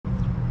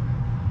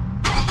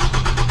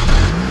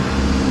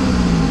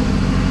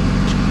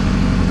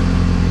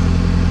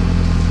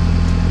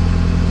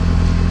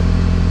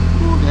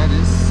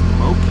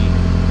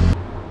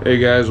Hey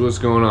guys, what's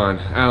going on?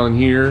 Alan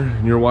here,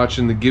 and you're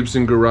watching the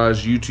Gibson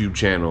Garage YouTube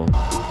channel.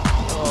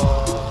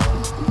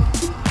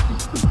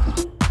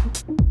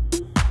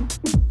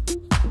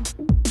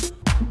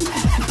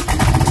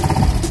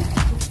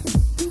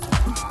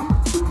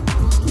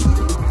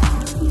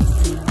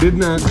 Did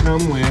not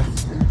come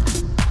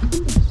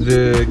with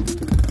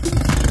the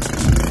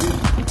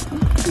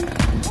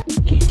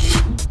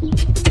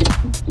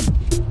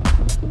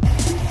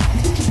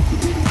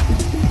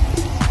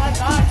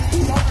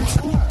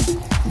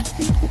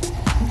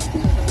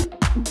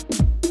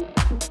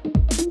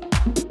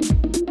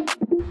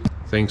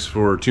Thanks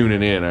for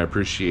tuning in, I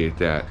appreciate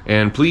that.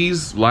 And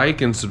please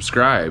like and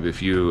subscribe.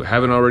 If you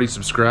haven't already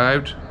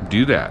subscribed,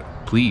 do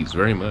that, please,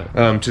 very much.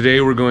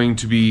 Today we're going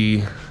to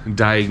be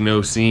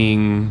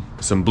diagnosing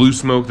some blue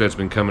smoke that's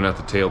been coming out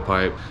the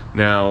tailpipe.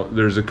 Now,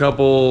 there's a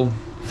couple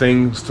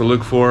things to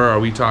look for. Are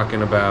we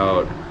talking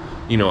about,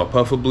 you know, a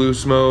puff of blue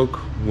smoke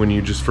when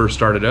you just first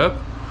started up?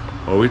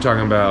 Or are we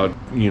talking about,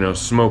 you know,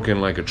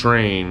 smoking like a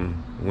train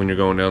when you're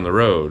going down the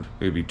road?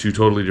 It would be two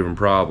totally different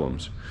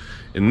problems.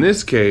 In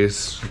this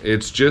case,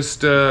 it's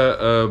just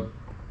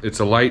it's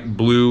a light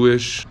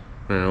bluish,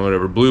 I don't know,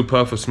 whatever, blue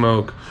puff of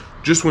smoke,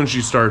 just when she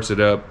starts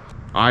it up.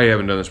 I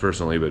haven't done this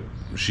personally, but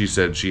she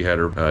said she had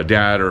her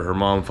dad or her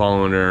mom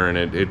following her,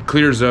 and it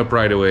clears up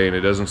right away and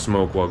it doesn't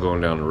smoke while going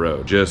down the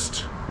road, just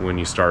when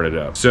you start it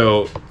up.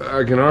 So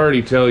I can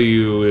already tell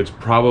you it's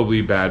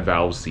probably bad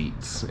valve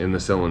seats in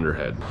the cylinder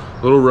head.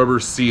 Little rubber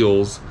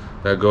seals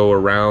that go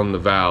around the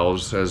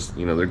valves as,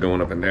 you know, they're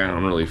going up and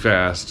down really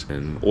fast,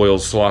 and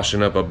oil's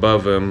sloshing up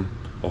above them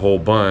a whole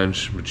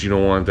bunch, but you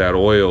don't want that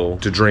oil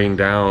to drain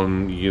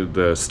down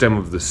the stem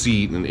of the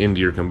seat and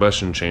into your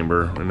combustion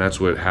chamber, and that's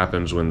what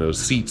happens when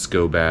those seats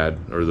go bad,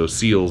 or those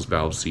seals,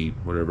 valve seat,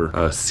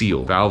 whatever,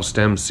 seal, valve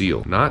stem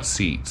seal, not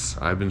seats,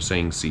 I've been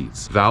saying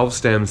seats. Valve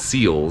stem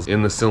seals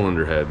in the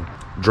cylinder head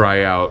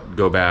dry out,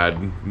 go bad,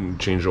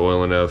 change the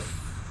oil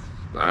enough,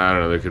 I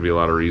don't know, there could be a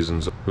lot of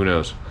reasons, who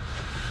knows.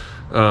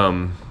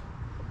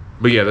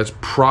 But yeah, that's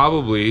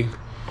probably,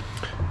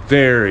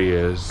 there he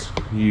is,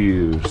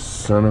 you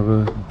son of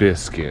a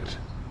biscuit.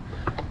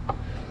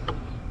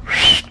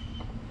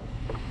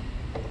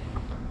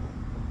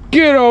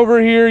 Get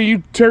over here,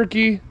 you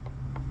turkey.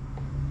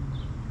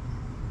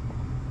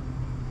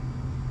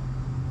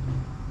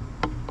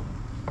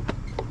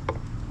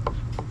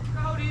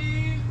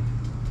 Cody.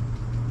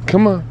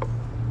 Come on.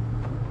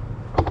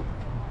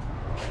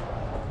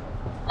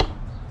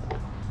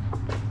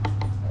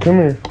 Come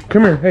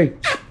here, hey.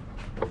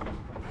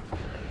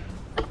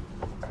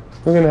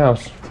 Look in the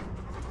house.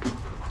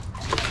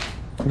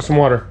 Get some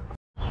water.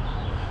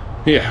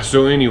 Yeah,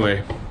 so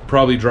anyway,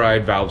 probably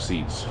dried valve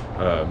seats.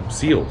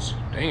 Seals,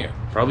 dang it.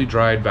 Probably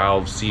dried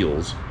valve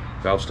seals,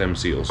 valve stem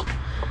seals.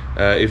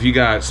 If you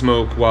got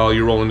smoke while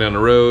you're rolling down the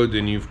road,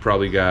 then you've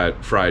probably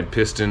got fried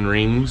piston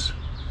rings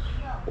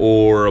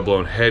or a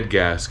blown head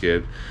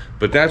gasket.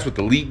 But that's what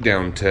the leak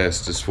down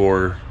test is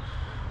for.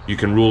 You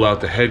can rule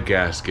out the head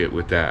gasket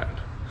with that.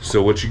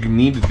 So what you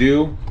need to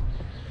do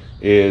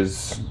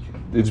is,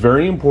 it's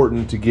very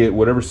important to get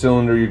whatever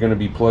cylinder you're going to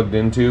be plugged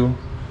into,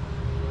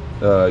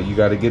 you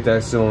got to get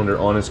that cylinder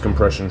on its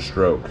compression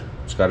stroke.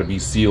 It's got to be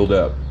sealed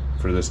up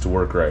for this to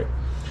work right.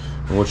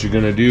 And what you're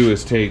going to do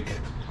is take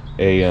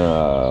a,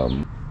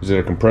 is it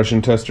a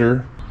compression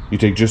tester? You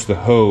take just the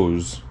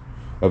hose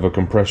of a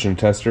compression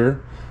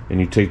tester, and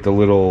you take the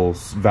little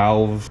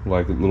valve,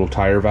 like a little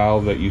tire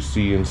valve that you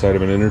see inside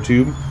of an inner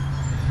tube,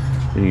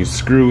 and you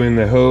screw in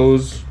the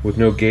hose with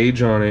no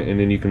gauge on it, and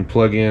then you can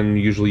plug in,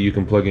 usually you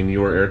can plug in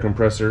your air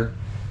compressor.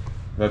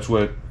 That's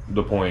what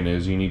the point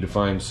is. You need to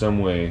find some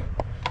way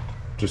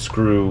to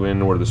screw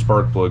in where the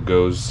spark plug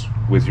goes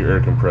with your air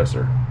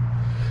compressor.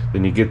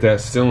 Then you get that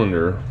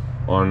cylinder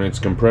on its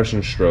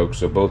compression stroke,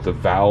 so both the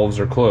valves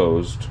are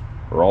closed,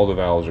 or all the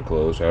valves are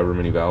closed, however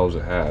many valves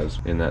it has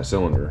in that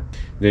cylinder.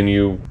 Then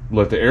you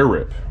let the air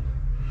rip.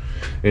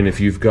 And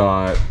if you've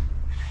got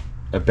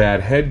a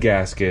bad head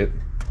gasket,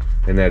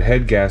 and that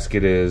head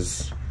gasket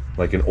is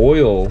like an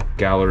oil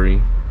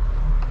gallery,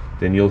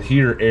 then you'll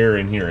hear air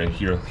in here,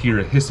 and you'll hear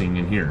a hissing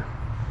in here.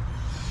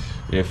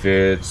 If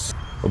it's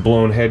a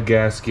blown head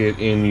gasket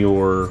in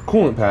your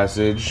coolant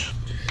passage,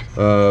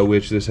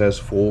 which this has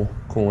full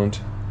coolant,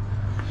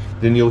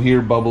 then you'll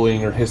hear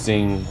bubbling or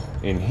hissing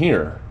in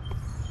here.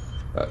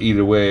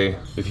 Either way,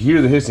 if you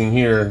hear the hissing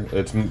here,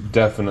 it's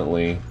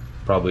definitely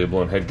probably a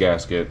blown head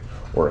gasket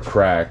or a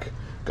crack,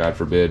 God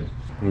forbid.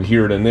 If you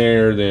hear it in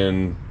there,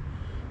 then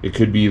it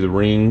could be the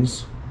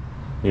rings.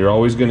 You're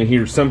always going to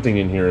hear something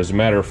in here. As a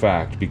matter of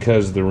fact,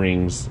 because the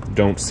rings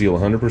don't seal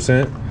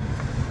 100%,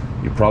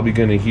 you're probably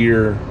going to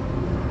hear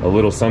a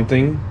little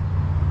something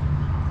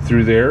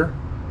through there,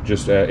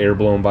 just air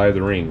blown by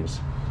the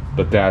rings.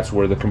 But that's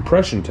where the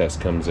compression test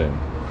comes in.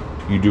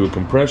 You do a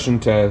compression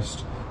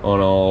test on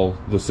all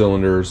the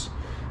cylinders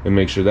and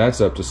make sure that's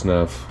up to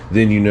snuff.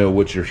 Then you know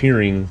what you're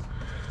hearing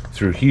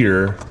through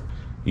here.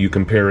 You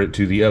compare it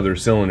to the other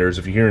cylinders.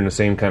 If you're hearing the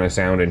same kind of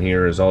sound in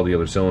here as all the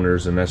other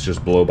cylinders, then that's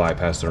just blow by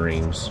past the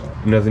rings.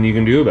 Nothing you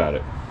can do about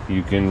it.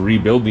 you can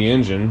rebuild the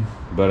engine,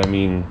 but I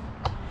mean,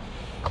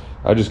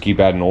 I just keep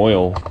adding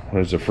oil.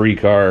 It's a free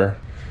car.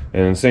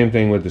 And same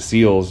thing with the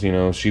seals, you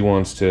know,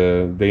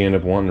 they end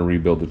up wanting to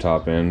rebuild the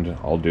top end.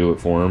 I'll do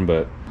it for them,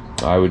 but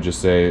I would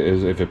just say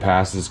if it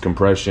passes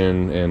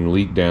compression and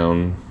leak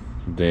down,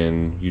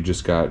 then you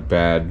just got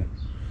bad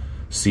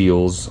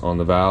seals on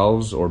the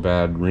valves or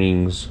bad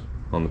rings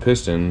on the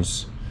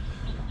pistons.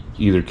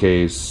 Either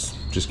case,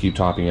 just keep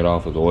topping it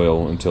off with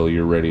oil until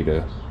you're ready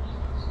to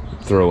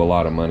throw a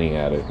lot of money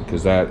at it,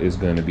 because that is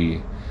going to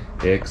be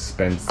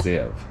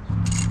expensive.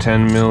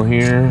 10 mil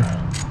here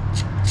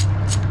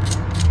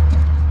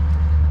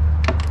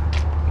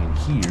and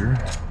here.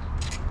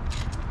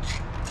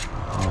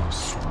 Oh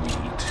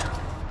sweet,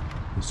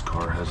 this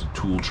car has a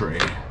tool tray.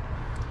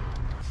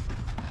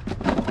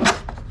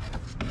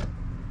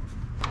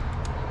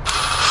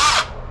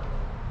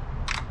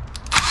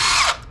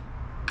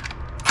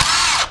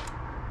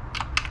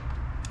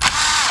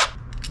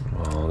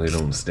 Oh, they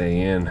don't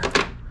stay in.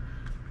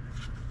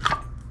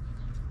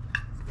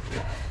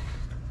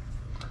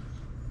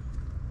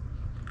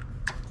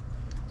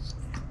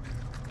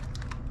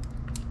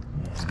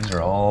 These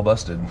are all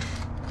busted.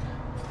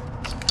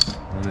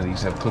 None of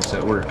these have clips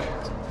that work.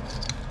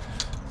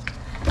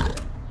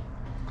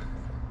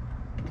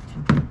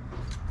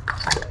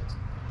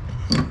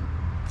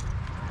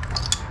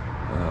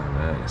 Oh,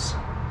 nice.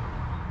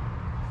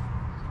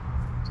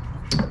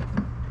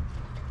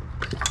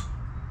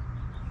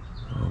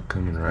 Oh,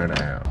 coming right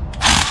out.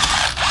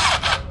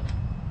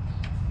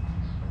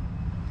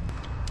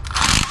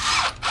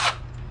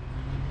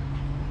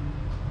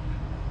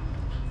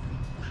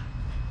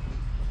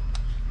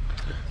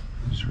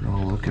 These are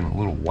all looking a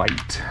little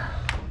white.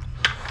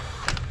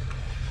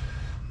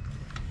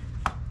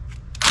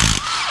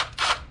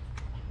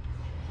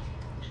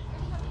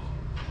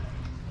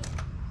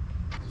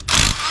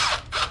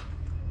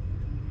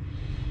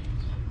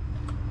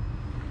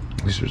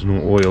 At least there's no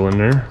oil in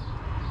there.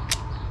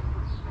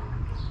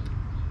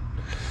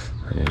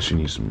 Yeah, she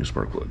needs some new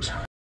spark plugs.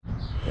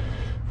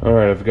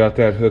 Alright, I've got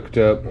that hooked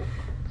up.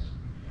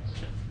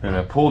 And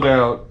I pulled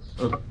out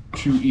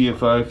two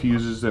EFI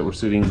fuses that were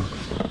sitting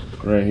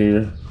right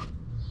here.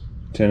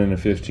 10 and a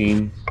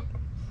 15.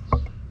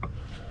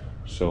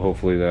 So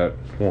hopefully that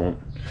won't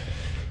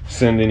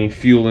send any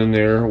fuel in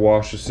there,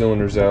 wash the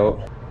cylinders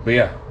out. But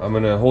yeah, I'm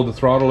gonna hold the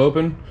throttle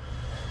open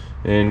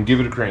and give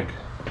it a crank.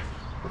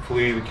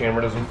 Hopefully the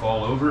camera doesn't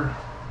fall over.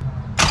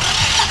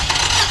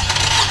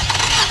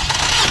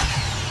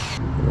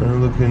 We're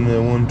looking at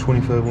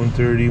 125,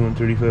 130,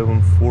 135,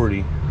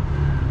 140.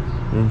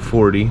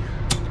 140.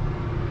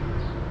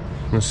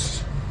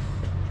 Let's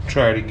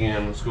try it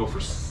again. Let's go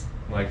for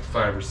like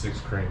 5 or 6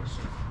 cranks.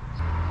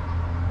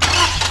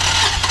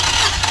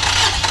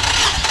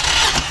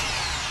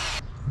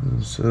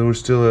 So we're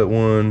still at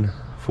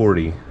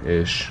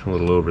 140-ish, a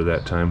little over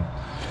that time.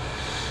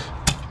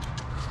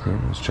 All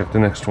right, let's check the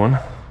next one.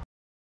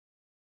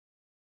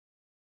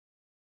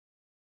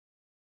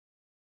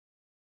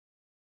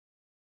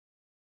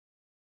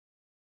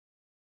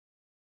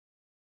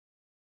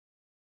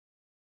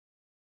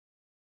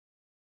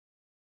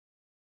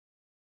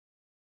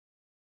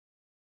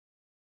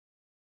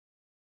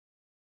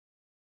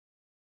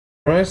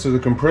 Alright, so the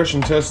compression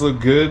tests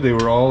look good. They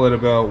were all at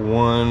about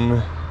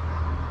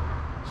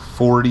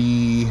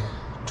 140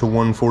 to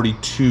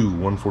 142,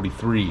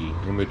 143,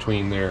 in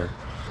between there.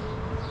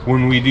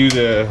 When we do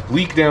the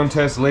leak down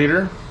test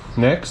later,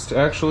 next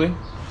actually,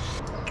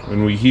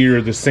 when we hear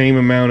the same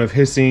amount of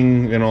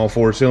hissing in all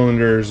 4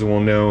 cylinders, we'll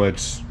know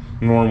it's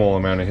normal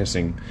amount of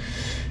hissing.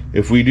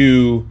 If we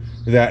do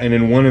that and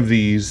in one of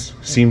these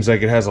seems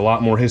like it has a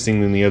lot more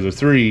hissing than the other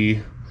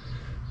 3,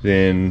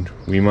 then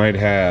we might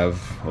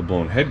have a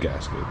blown head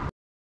gasket.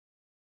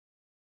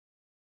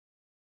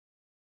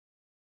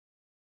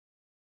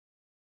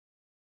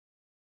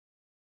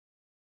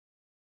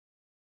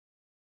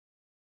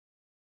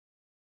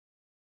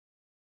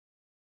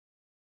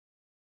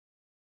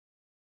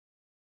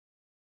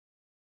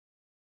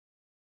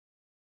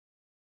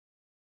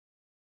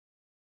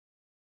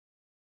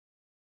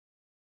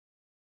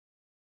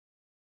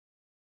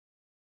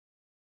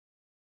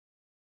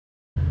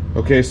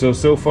 Okay,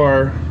 so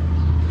far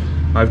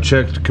I've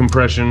checked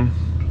compression,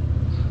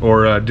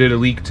 or did a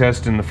leak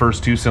test in the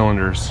first 2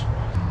 cylinders.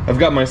 I've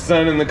got my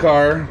son in the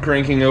car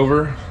cranking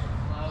over,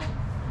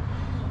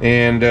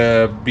 and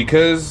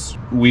because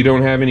we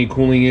don't have any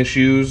cooling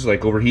issues,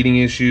 like overheating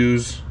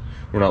issues,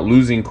 we're not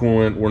losing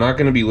coolant, we're not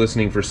going to be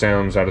listening for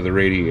sounds out of the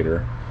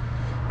radiator.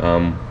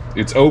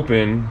 It's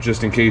open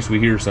just in case we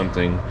hear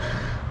something,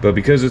 but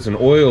because it's an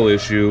oil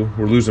issue,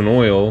 we're losing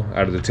oil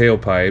out of the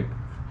tailpipe.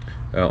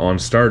 On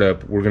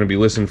startup, we're going to be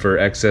listening for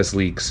excess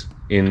leaks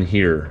in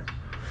here.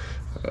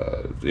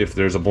 If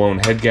there's a blown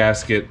head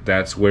gasket,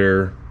 that's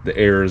where the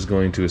air is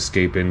going to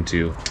escape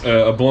into.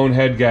 A blown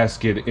head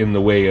gasket in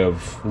the way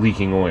of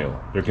leaking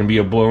oil. There can be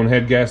a blown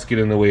head gasket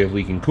in the way of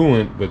leaking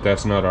coolant, but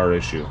that's not our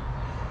issue.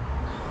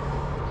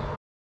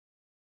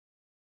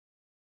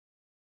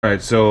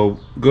 Alright, so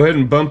go ahead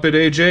and bump it,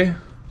 AJ.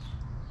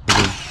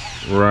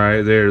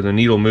 right there. The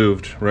needle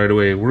moved right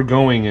away. We're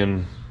going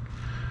in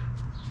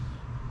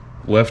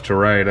left to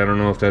right. I don't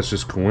know if that's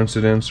just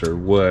coincidence or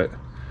what,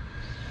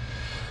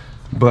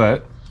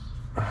 but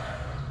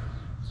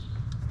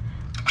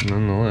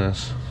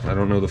nonetheless, I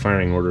don't know the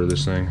firing order of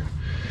this thing.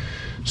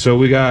 So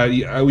we got,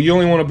 you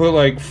only want to put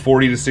like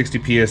 40 to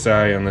 60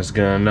 psi on this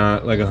gun,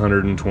 not like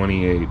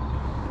 128.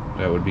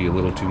 That would be a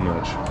little too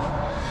much.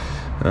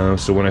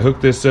 So when I hook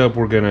this up,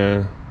 we're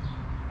gonna,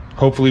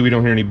 hopefully we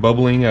don't hear any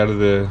bubbling out of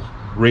the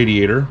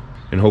radiator,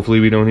 and hopefully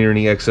we don't hear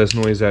any excess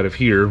noise out of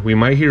here. We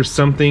might hear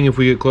something if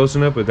we get close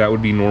enough, but that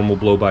would be normal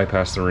blow by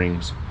past the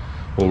rings.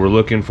 What we're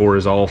looking for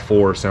is all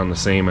four sound the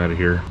same out of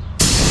here.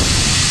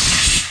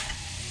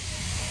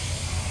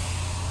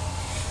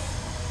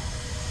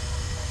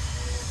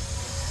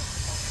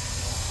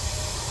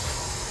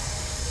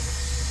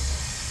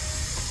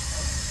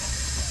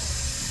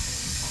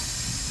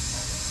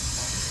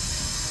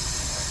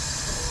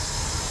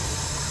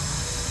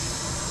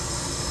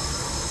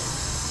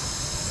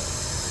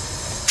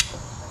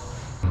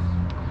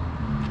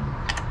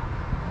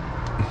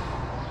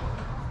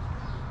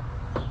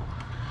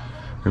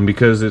 And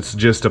because it's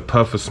just a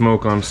puff of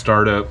smoke on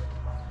startup,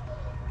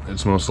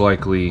 it's most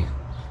likely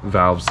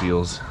valve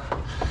seals.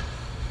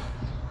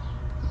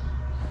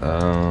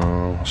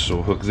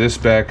 So hook this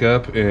back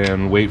up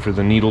and wait for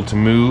the needle to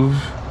move,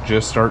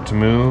 just start to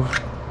move.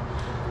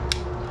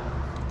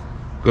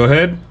 Go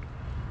ahead.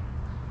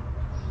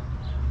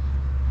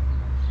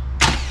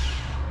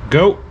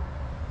 Go.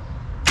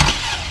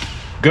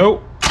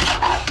 Go.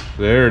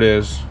 There it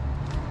is.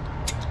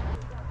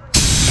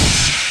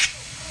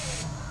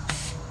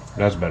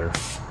 That's better.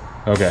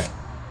 Okay.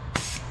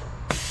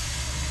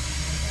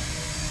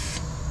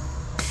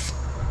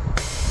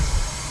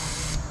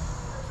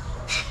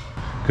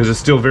 Because it's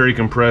still very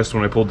compressed.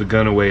 When I pulled the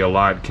gun away, a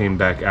lot came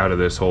back out of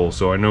this hole.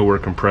 So I know we're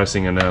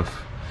compressing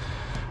enough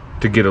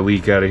to get a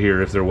leak out of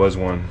here if there was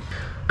one.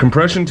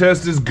 Compression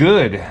test is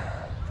good.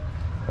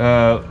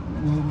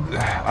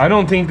 I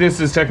don't think this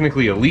is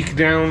technically a leak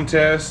down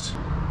test.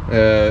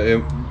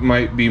 It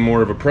might be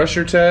more of a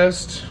pressure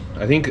test.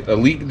 I think a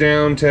leak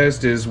down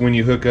test is when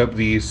you hook up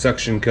the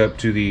suction cup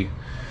to the,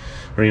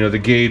 or the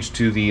gauge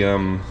to the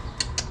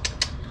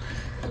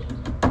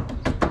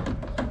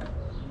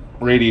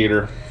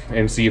radiator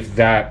and see if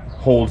that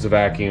holds a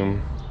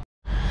vacuum.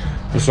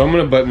 So I'm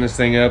gonna button this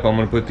thing up. I'm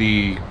gonna put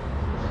the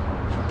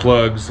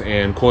plugs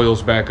and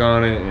coils back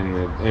on it and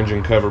the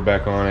engine cover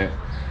back on it,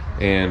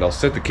 and I'll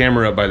set the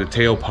camera up by the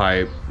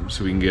tailpipe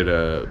so we can get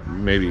a,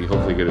 maybe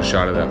hopefully get a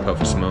shot of that puff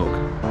of smoke.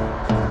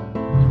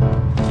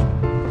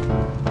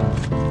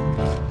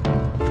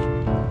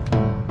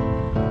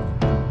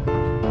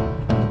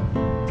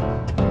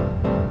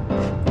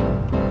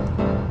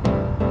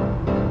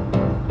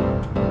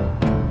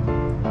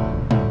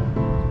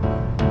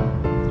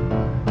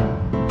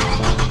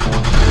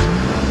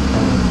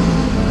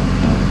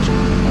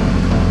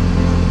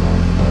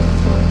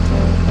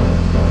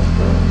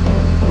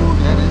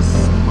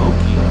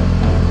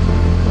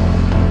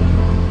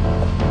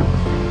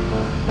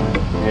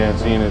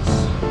 Seeing it's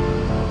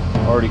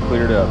already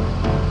cleared up.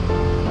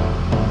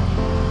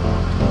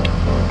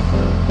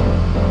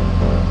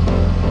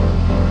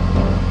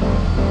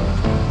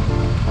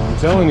 I'm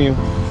telling you,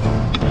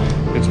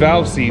 it's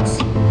valve seals,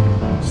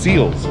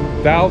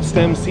 valve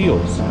stem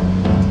seals.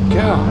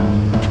 God.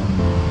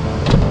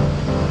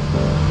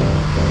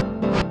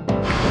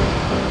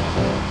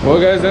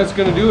 Well guys, that's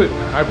gonna do it.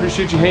 I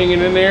appreciate you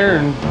hanging in there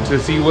and to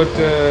see what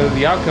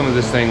the outcome of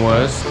this thing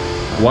was.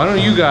 Why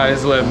don't you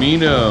guys let me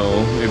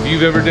know if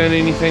you've ever done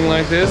anything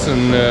like this,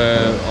 and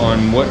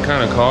on what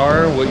kind of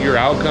car, what your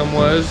outcome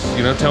was.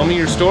 Tell me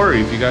your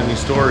story if you got any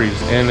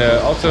stories. And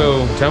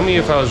also tell me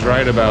if I was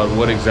right about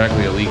what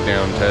exactly a leak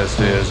down test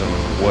is and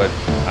what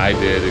I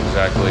did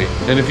exactly.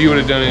 And if you would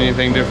have done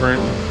anything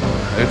different,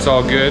 it's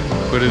all good.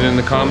 Put it in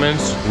the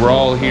comments. We're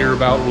all here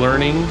about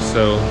learning,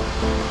 so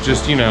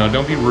just,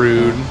 don't be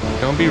rude.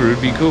 Don't be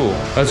rude, be cool.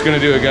 That's gonna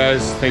do it,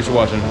 guys. Thanks for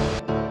watching.